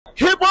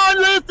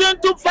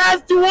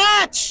First to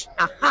watch.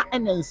 Aha,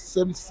 and then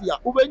Semsia.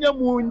 Ubenya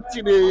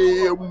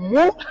Muntine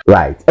Mu.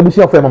 Right. And we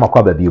see your friend Mama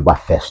Kwabena Amoako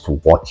first to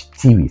watch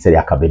TV. Say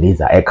ya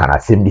Kabeniza, I can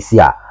assume this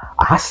year.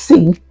 I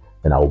see,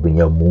 then I will be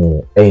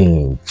more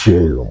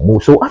chill.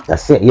 So after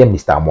saying, yeah,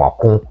 Mr.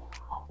 Amoako,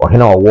 or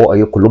Hena or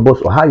your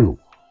Columbus, Ohio,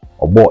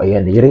 or boy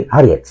and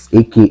Harriet,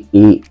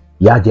 aka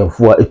Yaa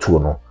Gyamfua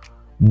Etuono.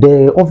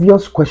 The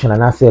obvious question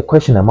and answer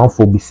question amount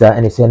for Bisa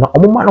and they say, no,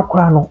 Omumano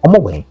Crano,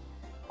 Omaway.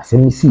 I say,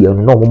 me see, no,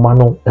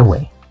 Omumano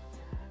away.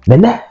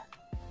 Nene,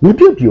 you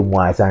build your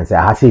wise answer.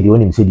 I say, the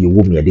only say you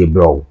woo me a day,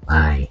 bro.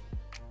 Aye.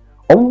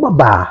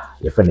 Omba,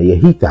 if any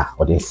heater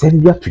or then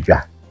send you to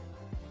ya.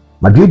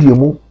 My build you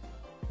move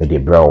a day,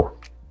 bro.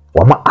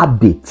 Or my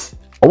update.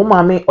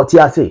 Omame, or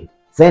say,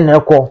 send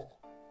her call.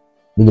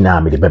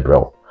 Nina, me the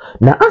bro.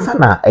 Na answer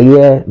na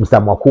eye Mr.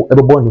 Amoako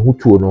ebebo ne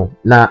hutuo no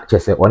na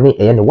chese one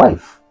eye ne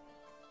wife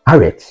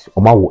Harriet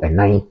omawo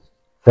enine.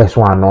 First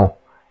one no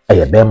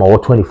eye bema wo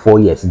 24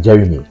 years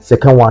Jeremy.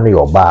 Second one no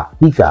yoba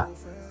Hika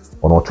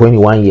ono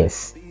 21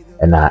 years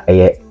and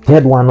eye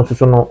third one no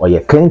so no oye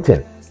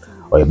Clinton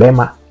oye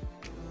bema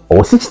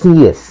o 16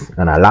 years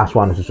and last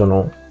one so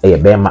no eye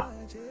bema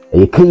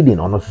eye Caden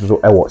ono so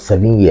ewo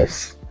 7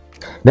 years.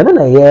 Then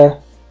na eye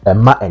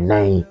emma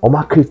enine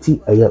oma create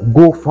eye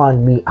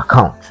GoFundMe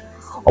account.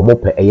 Omo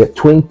pe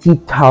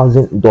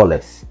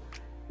 $20,000.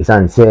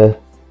 Isan say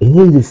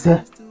enye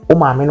say o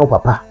ma me no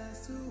papa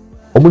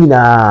omo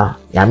nyina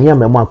yame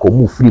amemo anko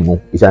mu free mu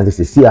isan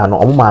say sia no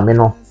omo ma me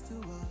no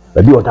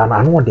ba bi oda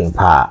na no den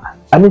pa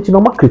anti no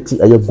ma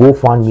create eye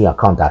GoFundMe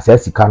account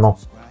as sika no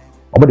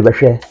omo de be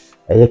hwe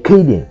eye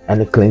Caden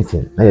and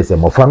Clinton na say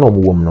mofra no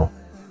omo wom no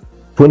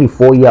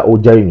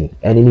 24-year-old Jeremy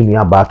and ni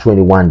nua ba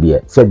 21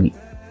 there sabi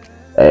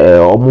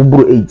omo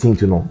buru 18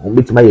 to no omo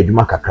betima ye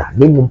dwuma kakra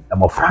na mum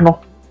mofra no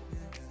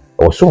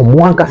also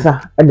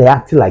Muankasa and they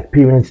act like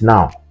parents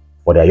now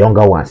for their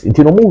younger ones.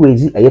 Until no more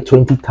raise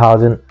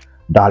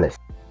 $20,000.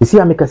 You see,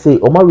 I make say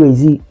Oma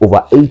raise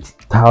over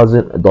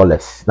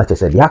 $8,000. Not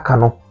just a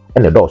yakano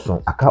and the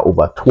dawson aka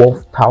over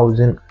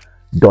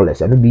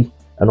 $12,000. And maybe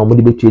an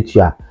omodi between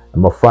ya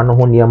and my friend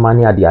no near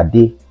money at the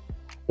day.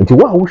 Into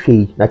what we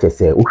say, not just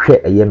say, we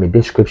share a year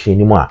description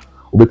anymore.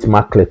 We bet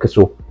my click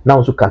so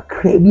now so can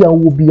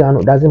Caribbean will be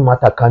no doesn't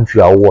matter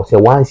country or what say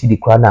one city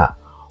crana.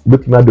 We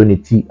bet my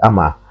donate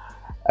ama.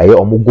 Aye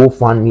omo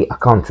GoFundMe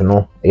account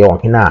no aye on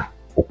hina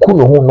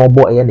okuno ho no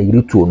bo aye na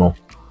yiritu no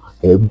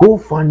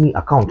GoFundMe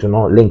account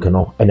no link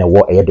no ene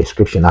wo aye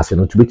description ase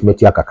no to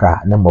betimeti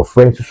akakra na mo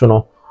friends so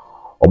no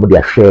omo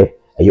dia share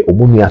aye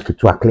omo nua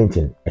ketua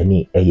Clinton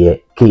eni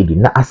aye KD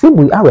na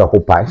asemu awe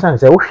hopa isan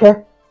say wo hwe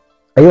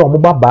aye omo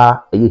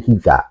baba aye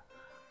hiza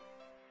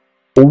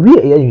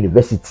owie aye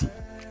university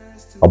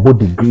obo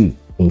degree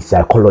in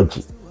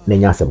psychology na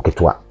nya asem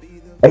ketua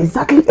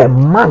exactly a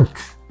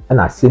month and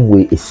asemu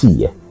e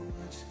see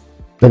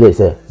when they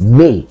say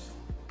May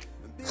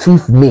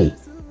 5th May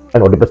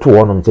and the better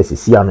one on says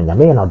see and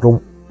Yame and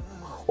Adom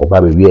or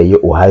Baby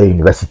Ohio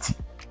University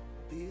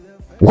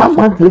 1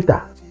 month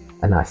later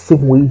and I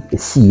same way a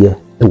see a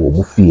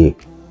mufie.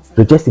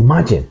 So just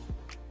imagine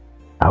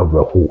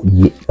our whole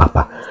ye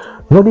papa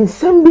no then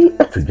send me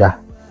a tuja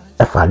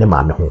a funny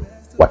mammy home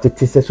what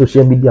it is a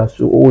social media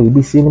so oh you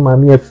be seeing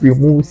mammy a free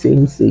move say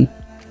and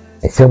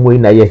same way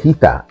na ye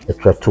hita a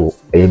try to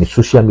a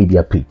social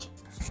media page.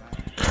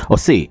 Or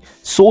say,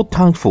 so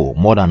thankful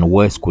more than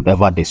words could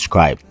ever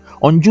describe.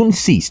 On June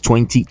 6,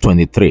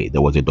 2023,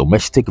 there was a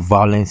domestic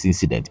violence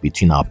incident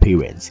between our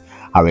parents,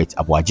 Harriet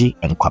Yaa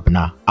and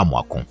Kwabena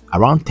Amoako.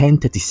 Around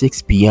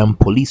 10:36 p.m.,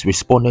 police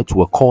responded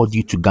to a call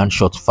due to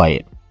gunshot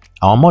fire.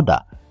 Our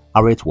mother,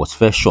 Harriet, was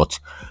first shot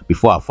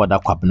before our father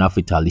Kwabena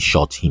fatally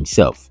shot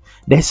himself.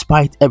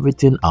 Despite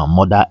everything, our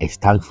mother is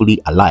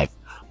thankfully alive,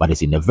 but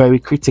is in a very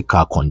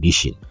critical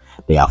condition.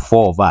 There are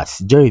 4 of us: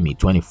 Jeremy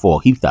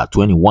 24, Heather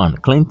 21,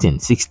 Clinton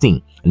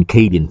 16, and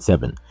Caden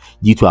 7.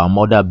 Due to our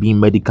mother being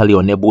medically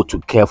unable to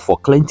care for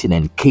Clinton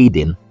and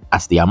Caden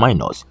as they are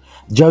minors,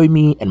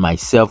 Jeremy and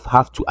myself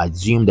have to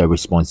assume the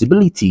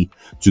responsibility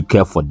to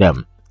care for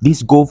them.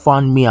 This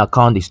GoFundMe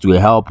account is to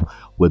help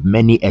with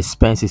many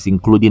expenses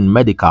including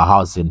medical,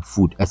 housing,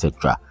 food,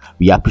 etc.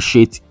 We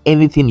appreciate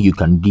anything you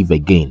can give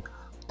again.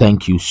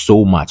 Thank you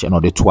so much. And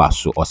other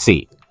twice or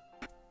say.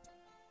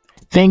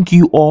 Thank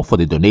you all for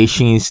the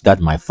donations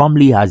that my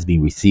family has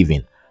been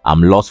receiving.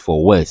 I'm lost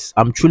for words.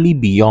 I'm truly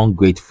beyond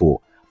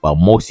grateful. But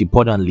most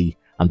importantly,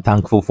 I'm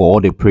thankful for all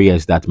the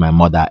prayers that my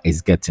mother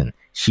is getting.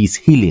 She's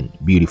healing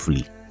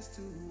beautifully.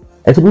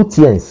 It's a good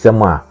and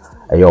summer.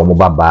 Aye omo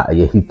baba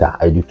aye hita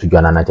aye do to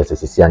Ghana na chese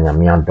sisi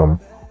anyame adom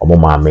omo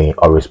maame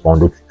or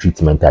respond to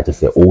treatment at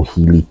say oh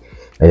healy.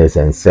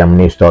 There's some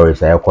new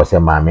stories aye ko say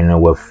maame no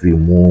wa free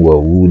mu wa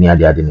wu ni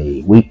ade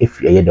ne we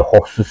if aye the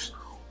horses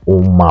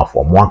Oma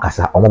for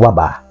Mwankasa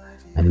Omobaba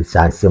and it's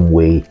the same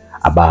way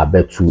about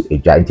betu a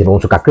giant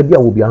also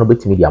Kakabia will be on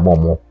bit media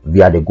momo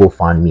via the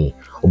GoFundMe.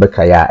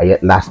 Obekaya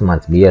last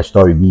month be a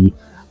story be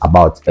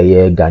about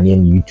a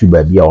Ghanaian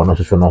YouTuber be or no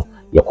so no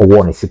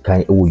Yako is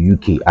kind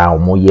UK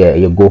more yeah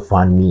a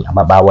GoFundMe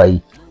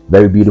about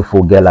very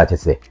beautiful girl like I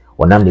say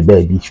onam the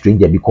baby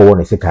stranger bi ko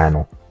won sekan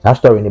no that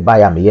story ni ba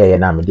ya me ye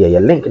na me de ye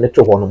link ne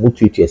to ho no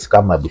mutu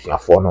scam ma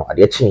busuafo no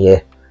ade chen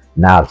ye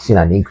now seen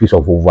an increase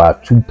of over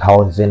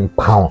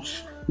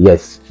 £2,000.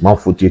 Yes, man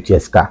for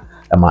ska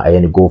ama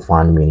aye go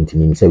fund me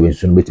ntini say we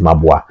sun betima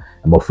boa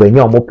ama frani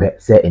o mo pe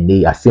say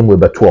ene asem we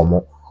beto o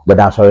mo but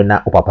that sorry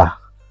na o papa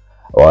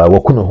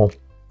wakunu ho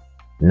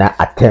na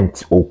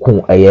attempt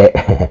okun aye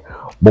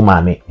bo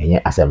mame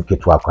enye asem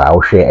ketu akwa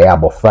wo hwe aye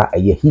abofra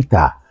aye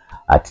hita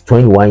at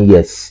 21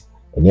 years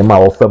ene ma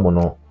wo fam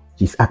no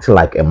she's acting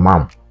like a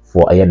mom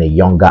for a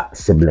younger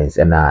siblings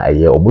and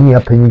omunia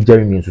penny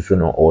Jeremy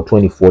nsusu or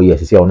 24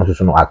 years see ono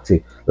nsusu no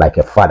acting like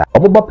a father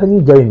oboba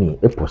penny Jeremy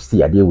e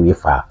posti ade we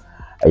fa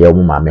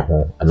omu mame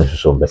ho eno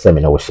nsusu be se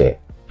me no share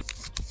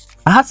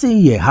ahase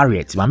ye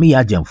Harriet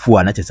Yaa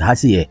Gyamfua na chese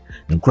ahase ye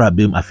nkura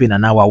bem Afia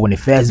na wa won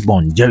first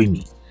born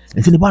Jeremy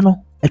ntini ba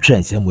no e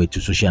trend same way to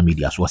social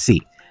media so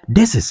say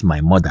this is my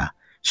mother,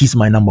 she's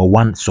my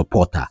 #1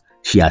 supporter,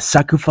 she has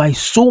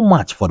sacrificed so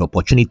much for the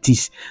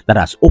opportunities that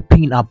has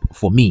opened up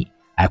for me.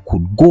 I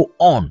could go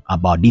on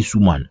about this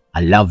woman.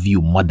 I love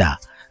you, mother.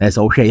 Let's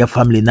all share your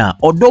family now.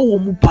 Although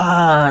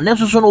mupa,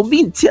 never so no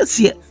being tears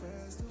here.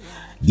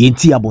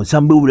 Yenti abon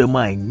sambe ure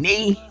my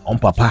nay on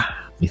papa,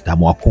 Mr.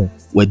 Amoako,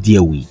 where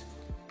dear we.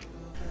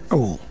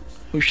 Oh,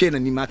 we share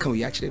any mark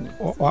we actually.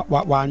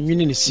 One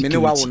minute is many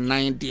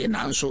 9 day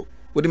now. So,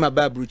 what my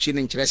babu chin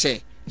and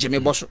Chese, Jimmy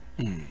Bosso.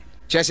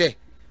 Chese,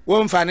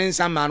 one finance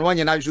some man, one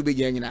and I should be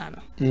getting an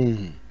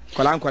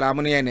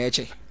Kolamoni and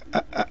Eche.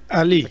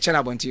 Ali,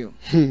 chana want you.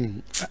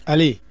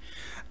 Ali,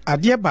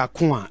 adia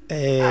Akua,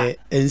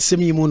 and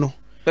semi mono.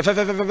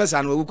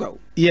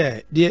 Yeah,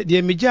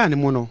 dear Mijani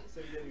mono.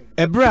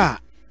 Ebra,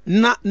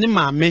 na ni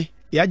mame,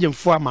 Yaa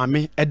Gyamfua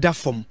mame, eda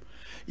fom.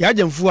 Yaa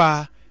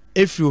Gyamfua,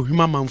 efru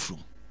human man from.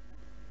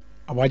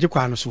 Awaje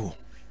kwa no so.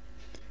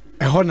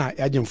 Ehona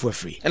Yaa Gyamfua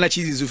free. And a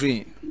cheese is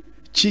free.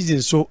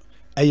 Cheese so,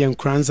 ayen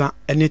kranza,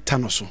 any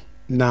tanoso.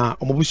 Na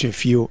omobusu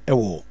fio,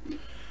 ewo,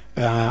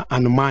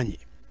 anomani,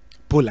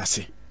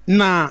 polase.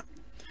 Na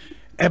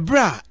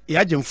ebra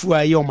Yaa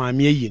Gyamfua ye o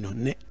maame yi no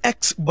ne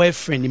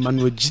ex-boyfriend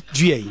Emmanuel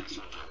Duah yi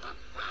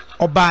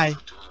obai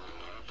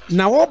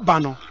na wo ba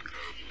no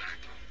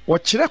wo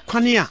kire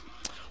kwane a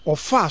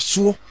ofa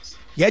so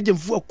Yaa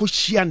Gyamfua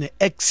kohia ne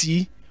ex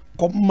yi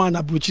komma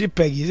na bruchiri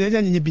pegi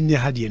ze nye bi ne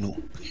hade no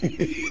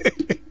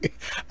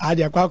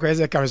ade akwa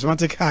eze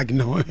charismatic hag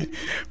no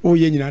o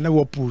ye nyina na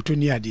wo puto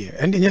ni ade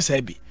ende nye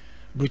sa bi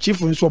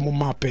bruchifo nso mo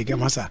ma pegi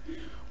masa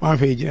wan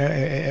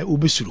fe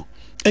ubisuru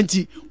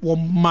enti wo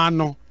ma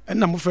no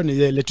na mo frɛ ne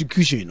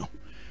electrocution no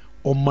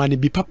o ma ne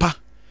bi papa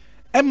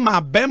e ma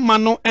be ma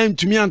no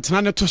entumi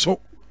antena ne to so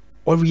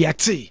o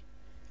react e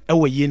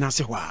wo yi na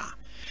se hwa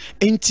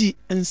enti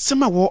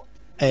ensema wo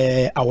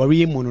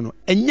awari mu no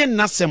enye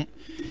nasem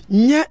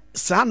nye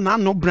sa na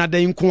no brada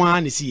nko a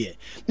ne siye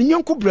ne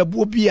nyonko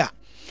brabuo bi a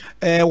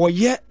wo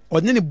ye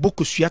one ne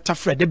bokosua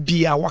tafra da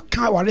bi a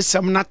waka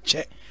waresem na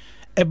che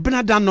e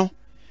brada no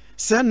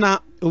se na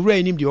owura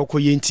enim de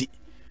okoye enti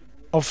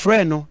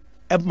ofre no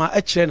ema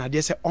ekire na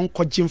de se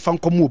onkoje mfa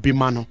nkomo obi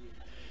ma no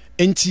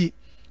enti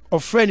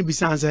ofre no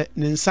bisanse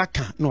ne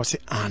nsaka na o se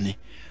ane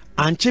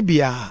anche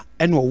bia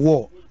ene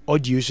wo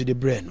audio so de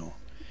bre no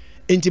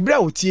enti bra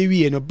o tie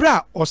wie no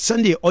bra o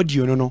send the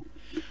audio no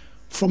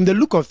from the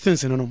look of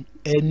things no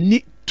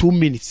any 2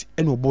 minutes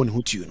ene obo ne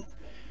hotu no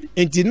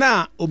enti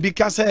na obi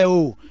ka say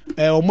o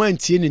man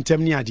tie ne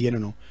ntem ne ade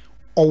no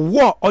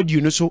owo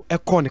audio no so e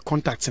call ne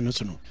contact no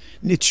so no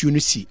ne tune no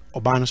si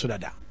oba no so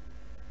dada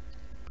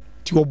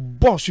ti o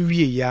boss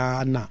wie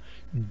ya na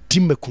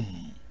dimekum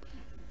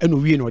eno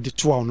wie no de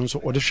toa no so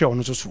o de hwe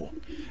ono so so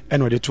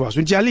eno de toa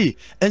so ntiali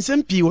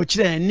ensem pi wo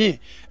kire ne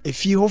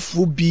efie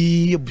hofo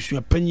bi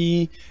abusua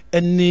panyi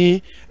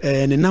ene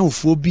ne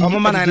nawfo bi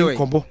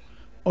kombo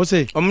o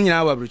se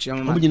omnyina wa bruchi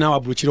omnyina wa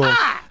bruchi ro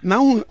na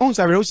on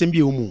sa o se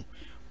bi o mu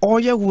o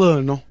ye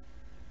well no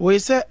we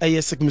say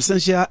a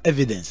circumstantial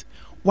evidence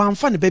wan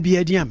fa ne ba bi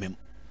adi amem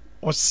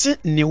o se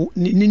ne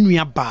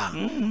nua ba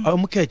o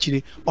mu ka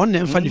akire on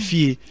na mfa ne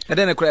fie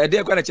ede ne kra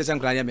ede kwa na chese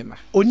nkra ya mema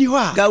oni ho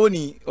a gawo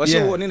ni o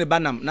se wo ne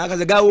banam na aka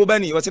se gawo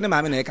bani o se ne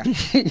maame na eka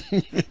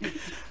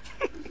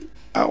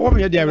wo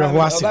me de awe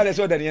ho ase ba de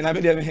so de ne na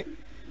me de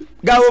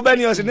gawo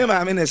bani o se ne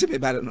maame na se be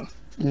ba no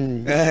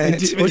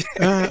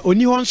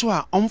oni ho nso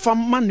a omfa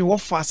ma ne wo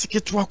fa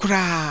seketo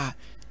akra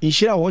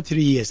inshira wo 3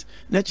 years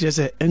na kire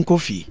se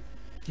enkofi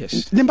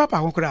yes ne papa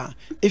akra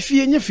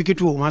efie nya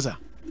fiketo o maza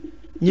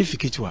nye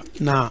fiketwa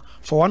na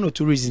for one or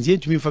two reasons ye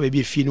ntumi fa ba bi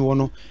efie no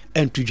wono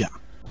entudwa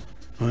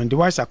and the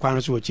wise akwa no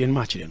so wo chire no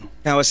ma chire no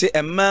na wo se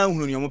emma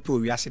hunu ne omope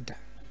owi ase da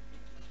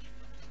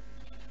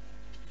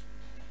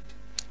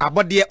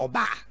abode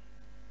oba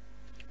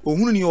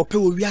ohunu ne ope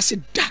owi ase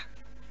da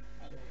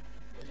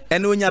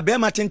ene onya be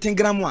ma tenten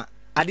gram a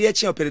ade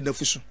eche opere da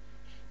fusu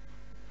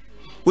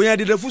onya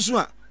de da fusu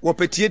a wo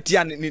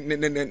petietia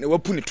ne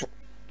wapuni to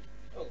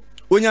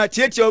onya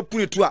tietia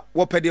wapuni to a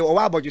wo pede wo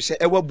abodwo se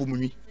ewa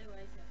bumunwi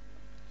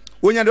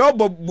onya de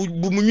obo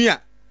bumunwi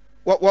a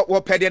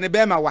wo pede ne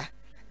be ma wa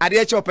ade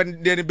eche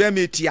opede ne be ma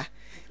etia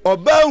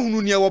Oba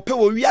hunu ne wo pe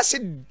wo wiase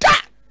da.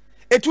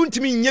 Etu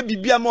ntimi nya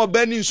bibia ma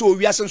oba ni nso wo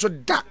wiase nso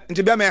da.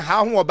 Nti be ma ha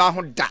ho oba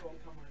ho da.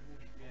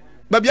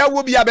 Ba bia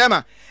wo bia be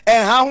ma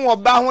ha ho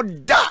oba ho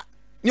da.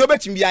 Ni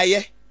obetimi bia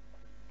ye.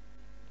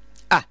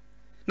 Ah.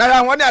 Na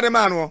ha ho ne ade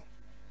ma no.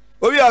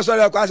 Obi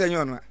asori akwa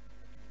asenyo no.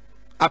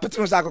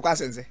 Apetro sa akwa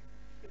asense.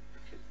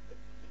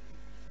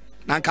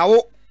 Na nka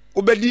wo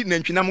obedi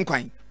nantwinam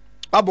nkwan.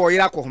 Babo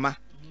yira kohoma.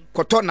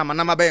 Koto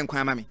namanama be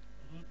nkwan ma me.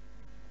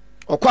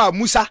 Okwa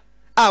Musa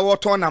a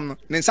woto nam no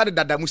ne nsa de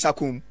dada Musa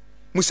kom.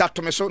 Musa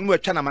tome so no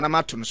atwa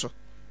namanama to no so.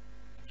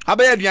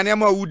 Abaya aduane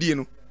ma wudi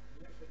no.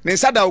 Ne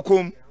nsa da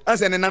okom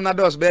anse ne nam na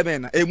dos be be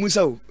na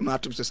Musa o ma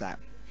atom so sa.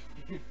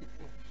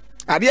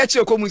 Ade a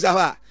che ko Musa ho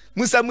a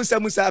Musa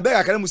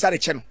abega kana Musa de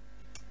che no.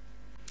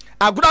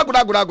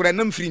 Agura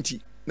nam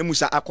frinti na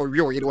Musa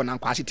akɔwe o yire wona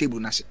nkwase table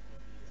na se.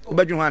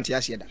 Obadwu ho ante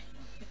ase da.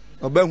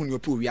 Oba hu ni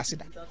opo wi ase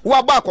da. Wo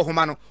agba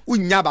akɔhoma no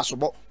unya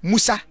basobɔ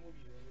Musa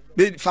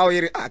be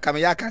fawire akama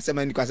ya ka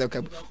sema ni kwase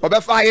kabu. Oba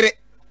fawire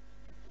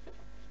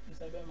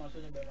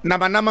na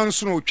banama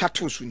nso no twa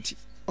to so nti.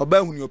 Oba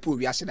hu ni opo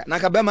wi ase da. Na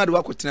ka be ma de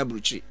wakotena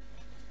buruchiri.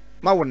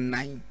 Ma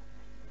wonnan.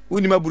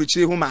 Uni ma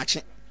buruchiri ho ma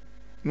ache.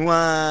 No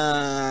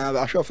a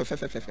ahwe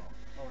fefe.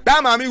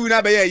 Da ma mi wi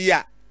na be ya yi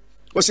a.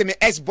 O se me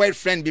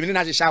ex-boyfriend bi me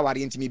na hye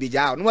aware ntimi be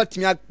ja. No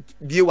watimi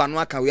bie wano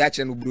aka we a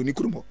kire no buru ni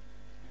kurum ho.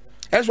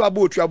 Enso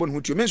aba otu abo no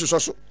hutu me nso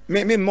so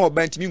me ma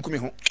oba ntimi nkumi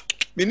ho.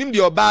 Me nim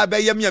de oba ba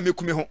yam ya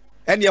mekumi ho.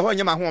 Ene ye ho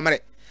nyama ho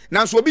omere.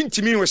 Nanso obi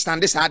ntimi we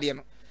stand sa de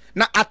no.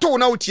 Na ato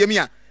na otiemi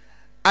a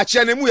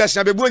akire na mu ya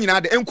sina bebu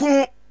nyina de enku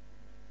ho.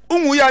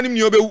 Unwu ya nim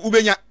ni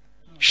ubenya.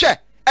 Hwe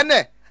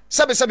ene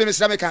sebe me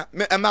sira meka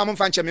ma mo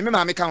mfa nche me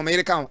ma meka ho me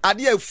yire ka ho.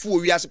 Ade afu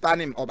owi ase pa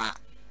nim oba.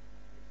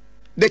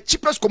 The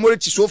cheapest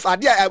commodity so far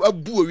they are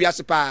abu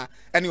wiase pa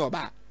any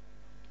oba.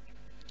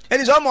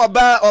 Eni so mo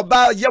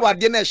oba ye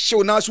wade na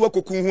hyew na so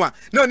akokun ho a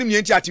na onim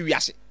nyanti ate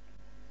wiase.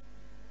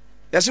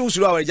 Yase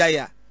usuru aware jaye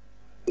a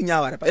nya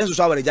aware pa yeso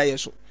so aware jaye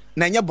so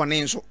na nya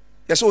bone nso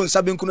yase on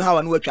sabe nkunu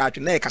hawa na watwa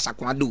atwe na e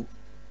kasako ado.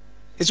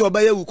 Yase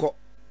oba ye wuko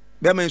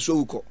be man so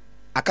wuko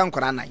aka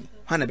nkora nan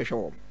ha na behwe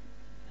wo.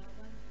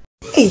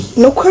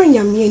 No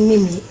kwanya me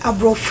animi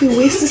abrofi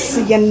we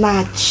sisi ye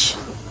nach.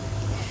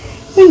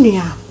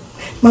 Nua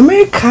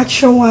America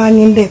one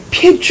in the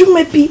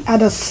Pedro be at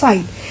the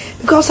side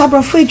because I'm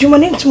afraid you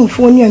want to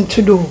phone you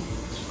to do.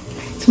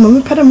 So,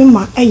 Mammy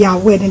Pedamima, a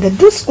wedding that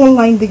this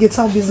online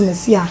digital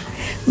business, yeah,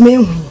 me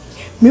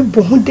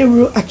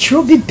bohundero a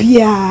chubby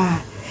beer,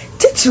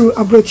 titru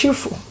a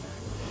brocheful.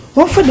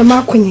 One for the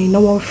mark when you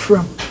know one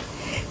from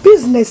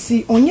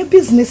businessy on your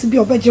business be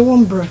a better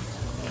one, bro.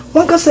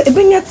 One can say,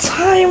 even your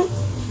time,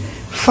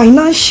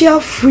 financial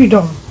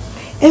freedom,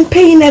 and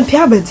paying and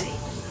poverty.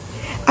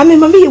 I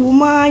mean, mammy,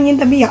 woman, in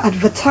the mere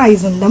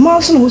advertising, the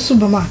mouse no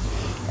superman,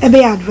 a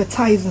be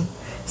advertising.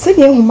 Saying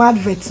whom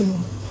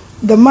advertising,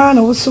 the man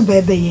also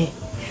baby.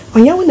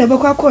 When you will never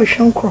call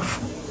a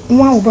croft,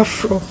 one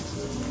overflow.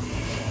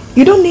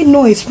 You don't need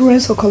no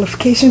experience or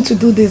qualification to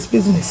do this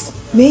business.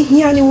 May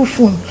hear any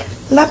phone,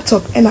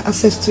 laptop, and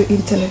access to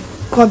internet.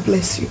 God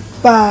bless you.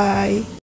 Bye.